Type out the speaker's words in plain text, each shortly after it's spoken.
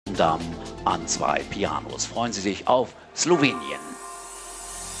ersten Damen an 2 Pianos. Freuen Sie sich auf Slowenien.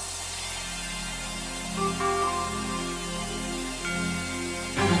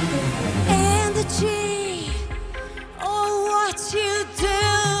 Energy, oh what you do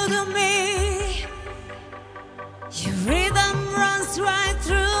to me. Your rhythm runs right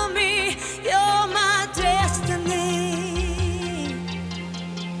through me. You're my destiny.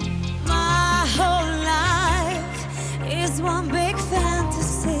 My whole life is one big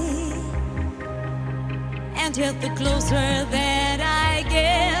fantasy. And yet the closer that I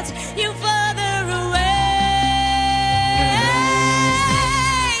get, you further away.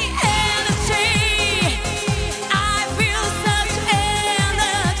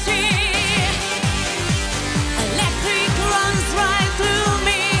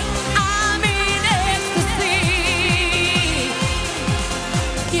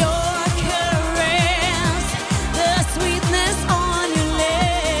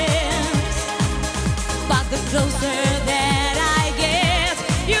 Closer that I get,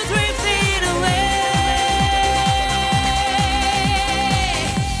 you drifting away.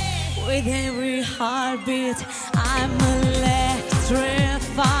 With every heartbeat, I'm electrified.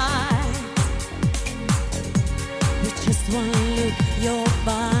 With just one look, your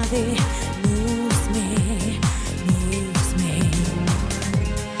body moves me, moves me.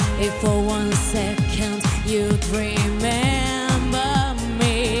 If for 1 second you'd remember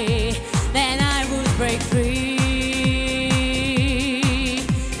me, then I would break free.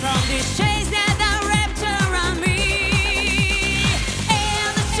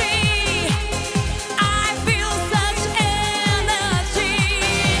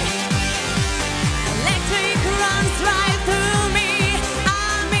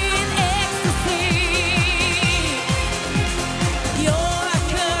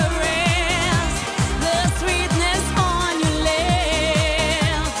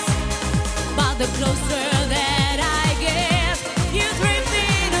 The closer that I get, you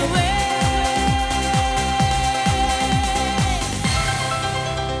drifting away.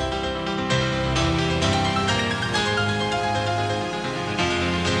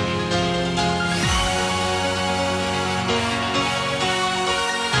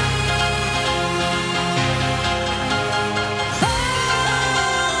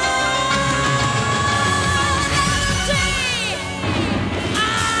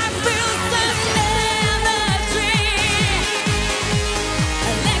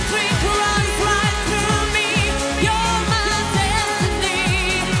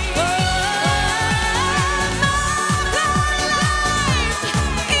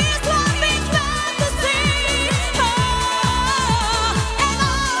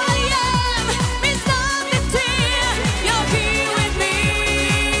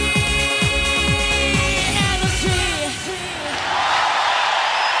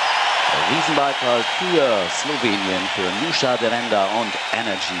 Riesenbeitrag für Slowenien, für Nuša Derenda und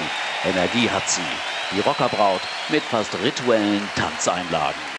Energy. Energie hat sie, die Rockerbraut mit fast rituellen Tanzeinlagen.